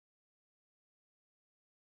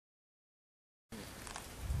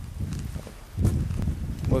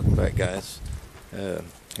Welcome back, guys. As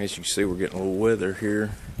you can see, we're getting a little weather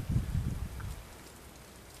here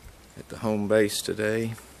at the home base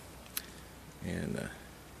today, and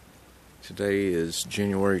today is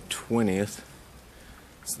January 20th.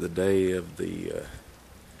 It's the day of the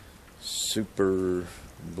super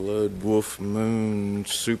blood wolf moon,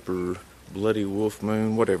 super bloody wolf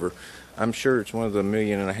moon, whatever. I'm sure it's one of the 1.5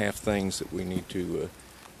 million things that we need to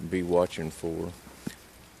be watching for.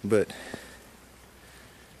 But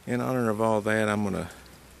in honor of all that, I'm going to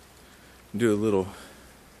do a little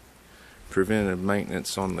preventive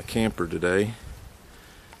maintenance on the camper today,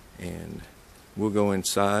 and we'll go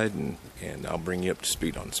inside and I'll bring you up to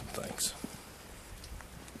speed on some things.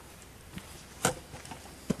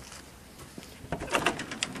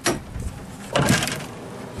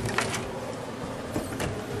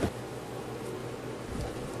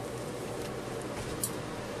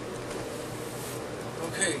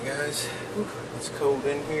 Okay, guys, it's cold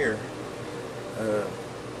in here.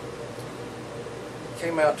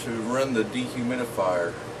 Came out to run the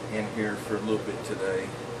dehumidifier in here for a little bit today.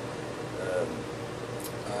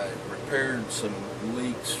 I repaired some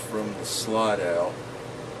leaks from the slide out,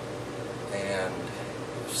 and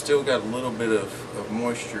still got a little bit of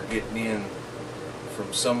moisture getting in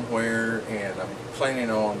from somewhere, and I'm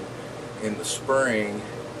planning on in the spring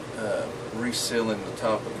resealing the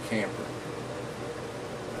top of the camper.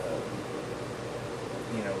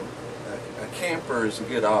 You know, a camper is a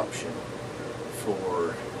good option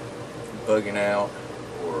for bugging out,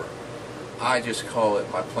 or I just call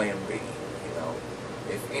it my plan B. You know,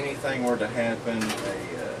 if anything were to happen,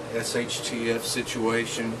 a SHTF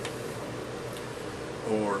situation,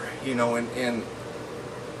 or you know, and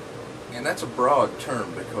that's a broad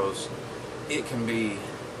term because it can be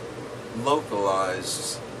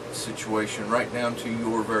localized situation right down to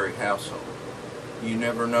your very household. You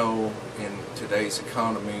never know in today's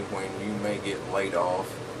economy when you may get laid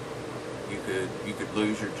off. You could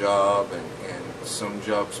lose your job, and some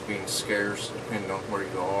jobs being scarce depending on where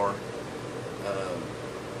you are.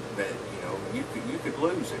 That you could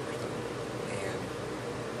lose everything. And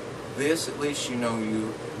this, at least you know,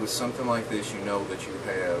 with something like this, you know that you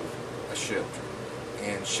have a shelter,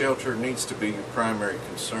 and shelter needs to be your primary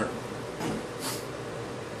concern.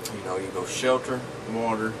 You know, you go shelter,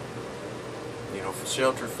 water. You know, for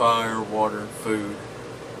shelter, fire, water, food,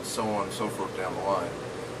 so on and so forth down the line.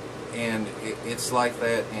 And it's like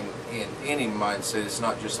that in any mindset. It's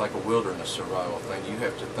not just like a wilderness survival thing. You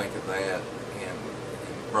have to think of that in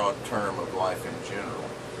broad term of life in general.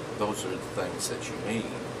 Those are the things that you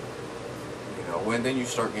need. You know, and then you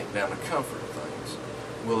start getting down to comfort things.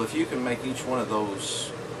 Well, if you can make each one of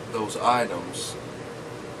those items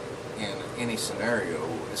in any scenario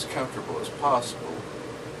as comfortable as possible,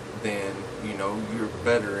 then you know you're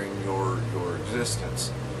bettering your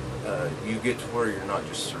existence. You get to where you're not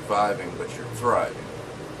just surviving, but you're thriving.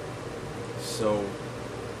 So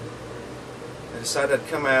I decided I'd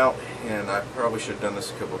come out, and I probably should have done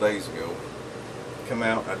this a couple days ago. Come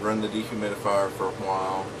out, I'd run the dehumidifier for a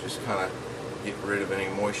while, just kind of get rid of any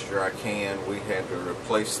moisture I can. We had to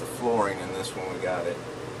replace the flooring in this when we got it,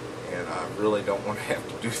 and I really don't want to have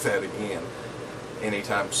to do that again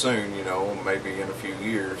anytime soon. You know, maybe in a few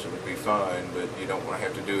years it would be fine, but you don't want to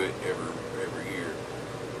have to do it every year.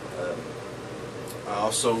 I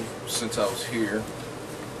also, since I was here,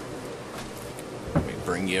 let me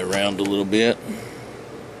bring you around a little bit.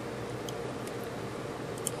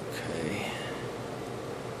 Okay.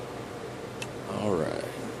 Alright.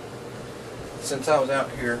 Since I was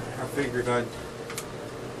out here, I figured I'd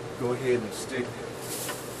go ahead and stick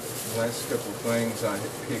the last couple of things I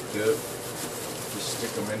had picked up. Just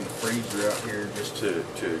stick them in the freezer out here just to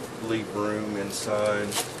leave room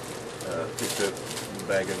inside. Picked up a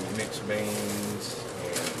bag of mixed beans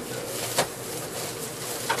and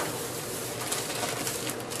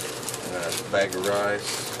a bag of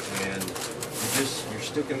rice, and you're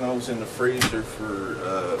sticking those in the freezer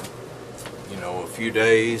for you know, a few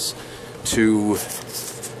days to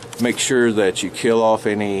make sure that you kill off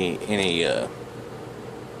any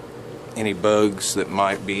bugs that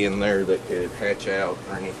might be in there that could hatch out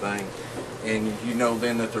or anything, and you know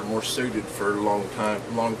then that they're more suited for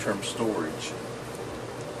long-term storage.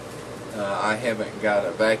 I haven't got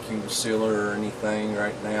a vacuum sealer or anything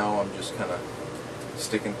right now. I'm just kind of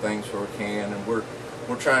sticking things where I can, and we're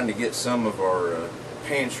trying to get some of our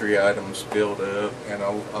pantry items built up, and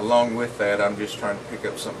along with that, I'm just trying to pick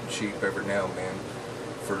up something cheap every now and then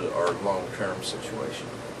for our long-term situation.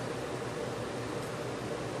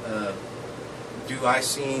 Do I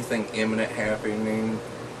see anything imminent happening?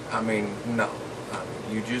 I mean, no. I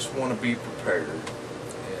mean, you just want to be prepared.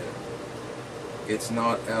 It's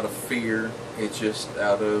not out of fear. It's just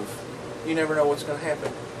out of, you never know what's going to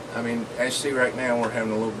happen. I mean, as you see right now, we're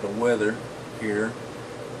having a little bit of weather here,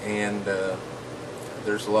 and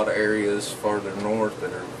there's a lot of areas farther north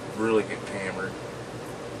that are really getting hammered.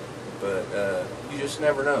 But you just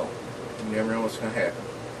never know. You never know what's going to happen.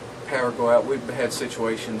 Power go out. We've had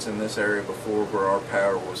situations in this area before where our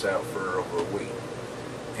power was out for over a week.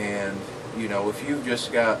 And, you know, if you've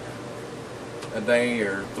just got a day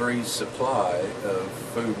or three's supply of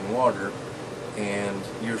food and water, and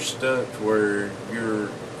you're stuck where you're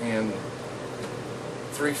in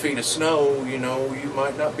 3 feet of snow, you know, you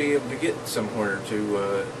might not be able to get somewhere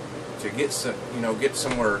to get some, you know, get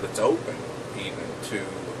somewhere that's open even to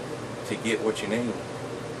get what you need.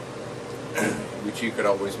 But you could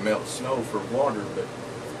always melt snow for water, but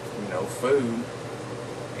you know, food.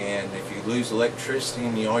 And if you lose electricity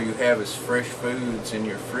and all you have is fresh foods in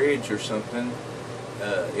your fridge or something,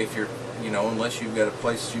 if you're, you know, unless you've got a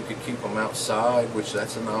place you could keep them outside, which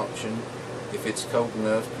that's an option. If it's cold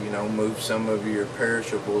enough, you know, move some of your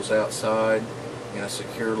perishables outside in a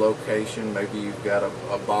secure location. Maybe you've got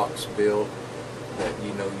a box built that,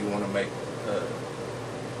 you know, you want to make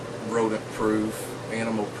rodent proof,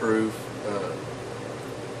 animal proof,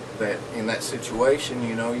 that in that situation,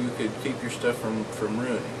 you know, you could keep your stuff from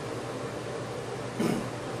ruining.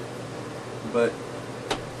 But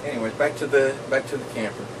anyway, back to the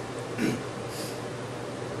camper.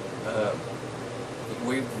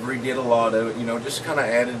 We redid a lot of it, you know, just kind of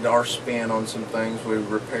added our spin on some things. We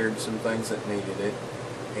repaired some things that needed it,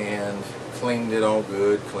 and cleaned it all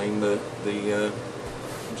good. Cleaned the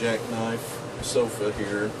jackknife sofa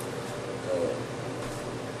here,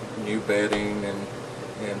 new bedding and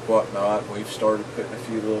whatnot. We've started putting a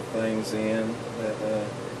few little things in that,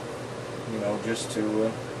 you know, just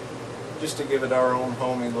to give it our own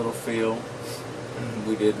homey little feel.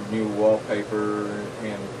 We did new wallpaper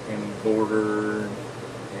and border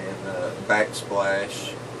and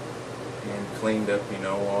backsplash, and cleaned up, you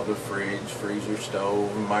know, all the fridge, freezer,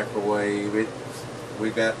 stove, microwave.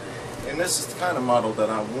 We got, and this is the kind of model that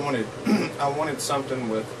I wanted. I wanted something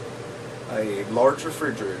with a large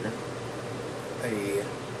refrigerator, a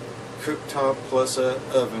cooktop plus a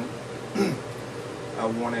oven. I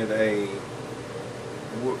wanted a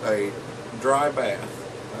dry bath.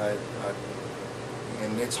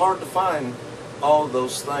 And it's hard to find all of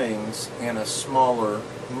those things in a smaller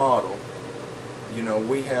model. You know,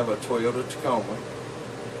 we have a Toyota Tacoma,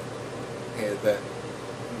 and that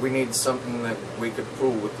we need something that we could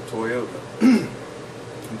pull with the Toyota.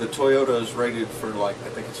 The Toyota is rated for, like, I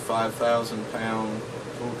think it's 5,000 pound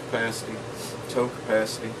tow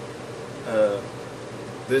capacity.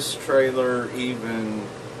 This trailer,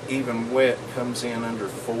 even wet, comes in under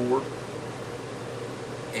 4.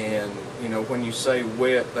 And you know, when you say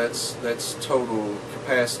wet, that's total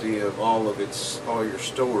capacity of all your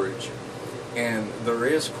storage. And there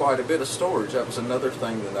is quite a bit of storage. That was another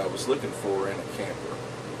thing that I was looking for in a camper.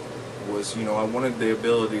 Was, you know, I wanted the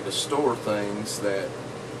ability to store things that,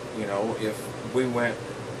 you know, if we went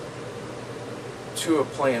to a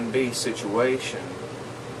Plan B situation,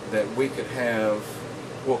 that we could have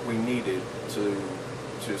what we needed to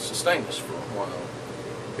sustain us for a while.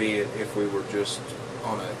 Be it if we were just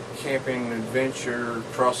on a camping adventure,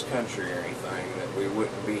 cross country or anything, that we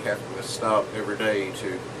wouldn't be having to stop every day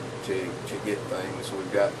to get things.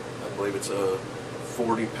 We've got, I believe it's a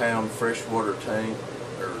 40-pound freshwater tank,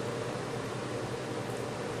 or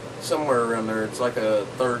somewhere around there. It's like a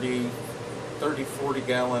 40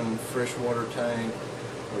 gallon freshwater tank.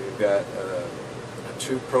 We've got a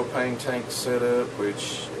 2 propane tanks set up,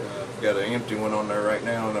 which I've got an empty one on there right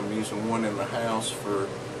now, and I'm using one in the house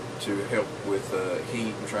to help with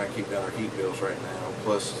heat and try and keep down our heat bills right now,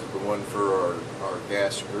 plus the one for our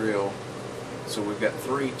gas grill. So we've got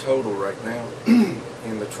 3 total right now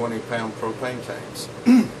in the 20-pound propane tanks.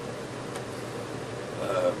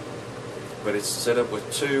 But it's set up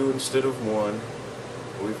with 2 instead of 1.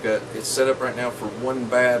 It's set up right now for 1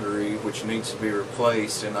 battery, which needs to be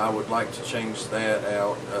replaced, and I would like to change that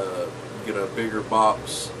out, get a bigger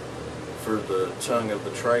box for the tongue of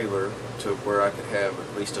the trailer to where I could have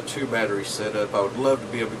at least a 2 battery setup. I would love to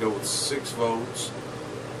be able to go with 6 volts.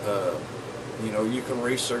 You know, you can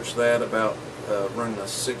research that about running a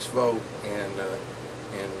 6 volt and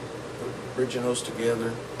bridging those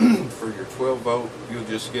together. For your 12 volt, you'll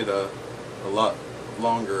just get a lot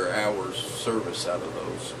longer hours service out of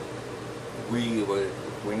those.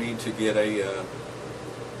 We need to get a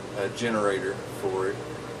generator for it.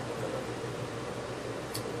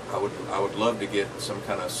 I would love to get some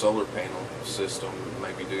kind of solar panel system,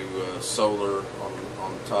 maybe do solar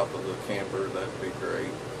on top of the camper. That'd be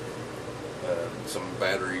great. some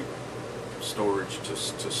battery storage to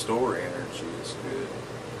store energy is good.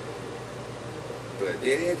 But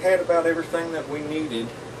it had about everything that we needed.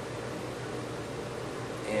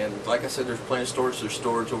 And like I said, there's plenty of storage. There's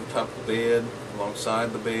storage over top of the bed,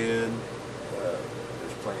 alongside the bed.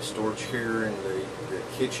 There's plenty of storage here in the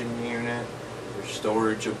kitchen unit. There's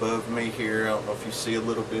storage above me here. I don't know if you see a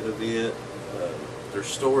little bit of it. There's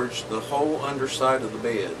storage. The whole underside of the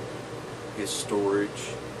bed is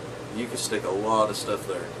storage. You can stick a lot of stuff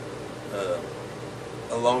there.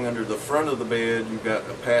 Along under the front of the bed, you've got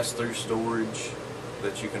a pass-through storage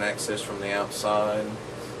that you can access from the outside.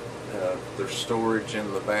 There's storage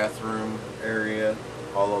in the bathroom area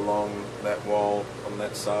all along that wall on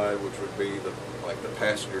that side, which would be like the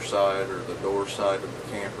passenger side or the door side of the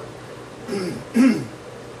camper.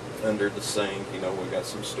 Under the sink, we got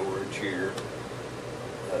some storage here.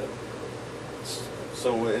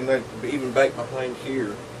 So, and that, even back behind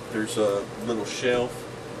here, there's a little shelf,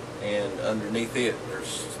 and underneath it,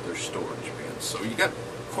 there's storage bins. So you got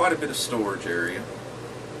quite a bit of storage area.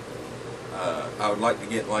 I would like to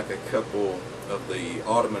get like a couple of the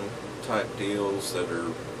ottoman type deals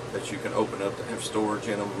that you can open up to have storage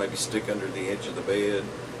in them, maybe stick under the edge of the bed.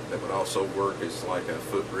 That would also work as like a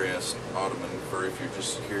footrest ottoman for if you're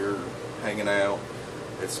just here hanging out.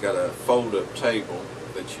 It's got a fold-up table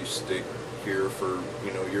that you stick here for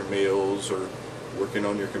your meals or working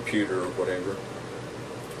on your computer or whatever.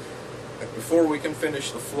 Before we can finish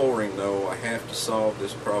the flooring, though, I have to solve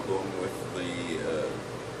this problem with the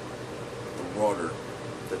water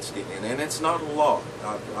that's getting in, and it's not a lot.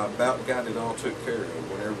 I about got it all took care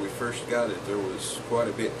of. Whenever we first got it, there was quite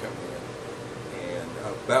a bit coming in, and I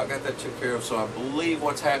about got that took care of. So I believe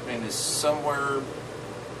what's happening is somewhere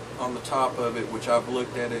on the top of it, which I've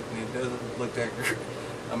looked at it, and it doesn't look that great.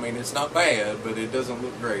 I mean, it's not bad, but it doesn't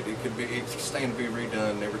look great. It could be, it's stand to be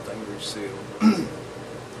redone and everything resealed.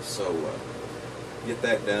 So get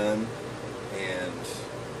that done, and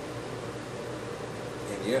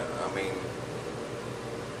yeah, I mean,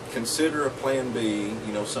 consider a plan B,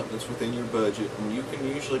 something that's within your budget, and you can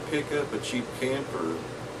usually pick up a cheap camper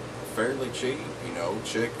fairly cheap.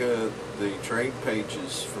 Check the trade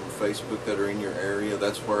pages from Facebook that are in your area.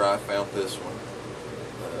 That's where I found this one.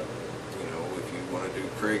 If you want to do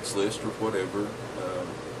Craigslist or whatever,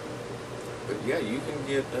 but yeah, you can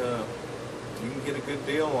get a good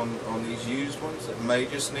deal on these used ones that may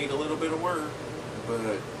just need a little bit of work, but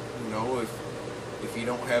if you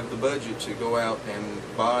don't have the budget to go out and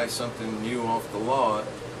buy something new off the lot,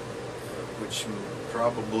 which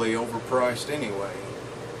probably overpriced anyway,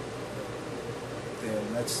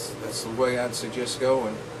 then that's the way I'd suggest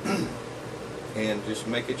going. And just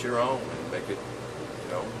make it your own, and make it,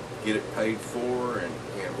 get it paid for, and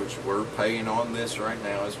which we're paying on this right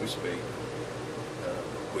now as we speak.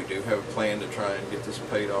 We do have a plan to try and get this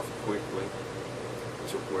paid off quickly,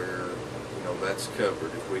 to where that's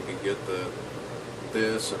covered. If we could get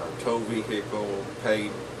this and our tow vehicle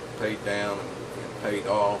paid down and paid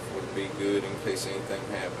off, would be good in case anything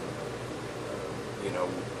happened.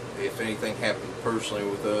 If anything happened personally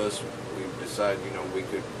with us, we decided we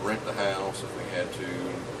could rent the house if we had to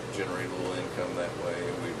and generate a little income that way.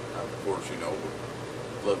 And we, of course, would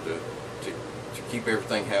love to keep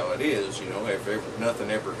everything how it is. If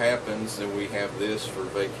nothing ever happens, then we have this for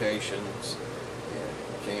vacations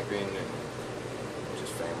and camping and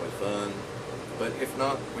just family fun. But if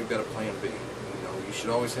not, we've got a plan B. You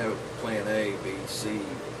should always have a plan A, B, C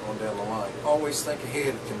on down the line. Always think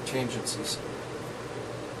ahead of contingencies.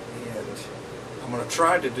 And I'm going to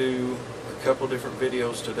try to do a couple different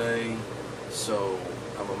videos today, so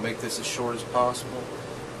I'm going to make this as short as possible.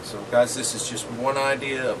 So guys, this is just one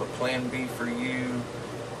idea of a plan B for you.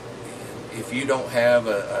 And if you don't have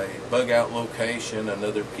a bug out location,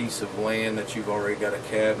 another piece of land that you've already got a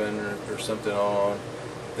cabin or something on,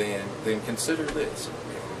 then consider this.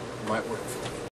 It might work for you.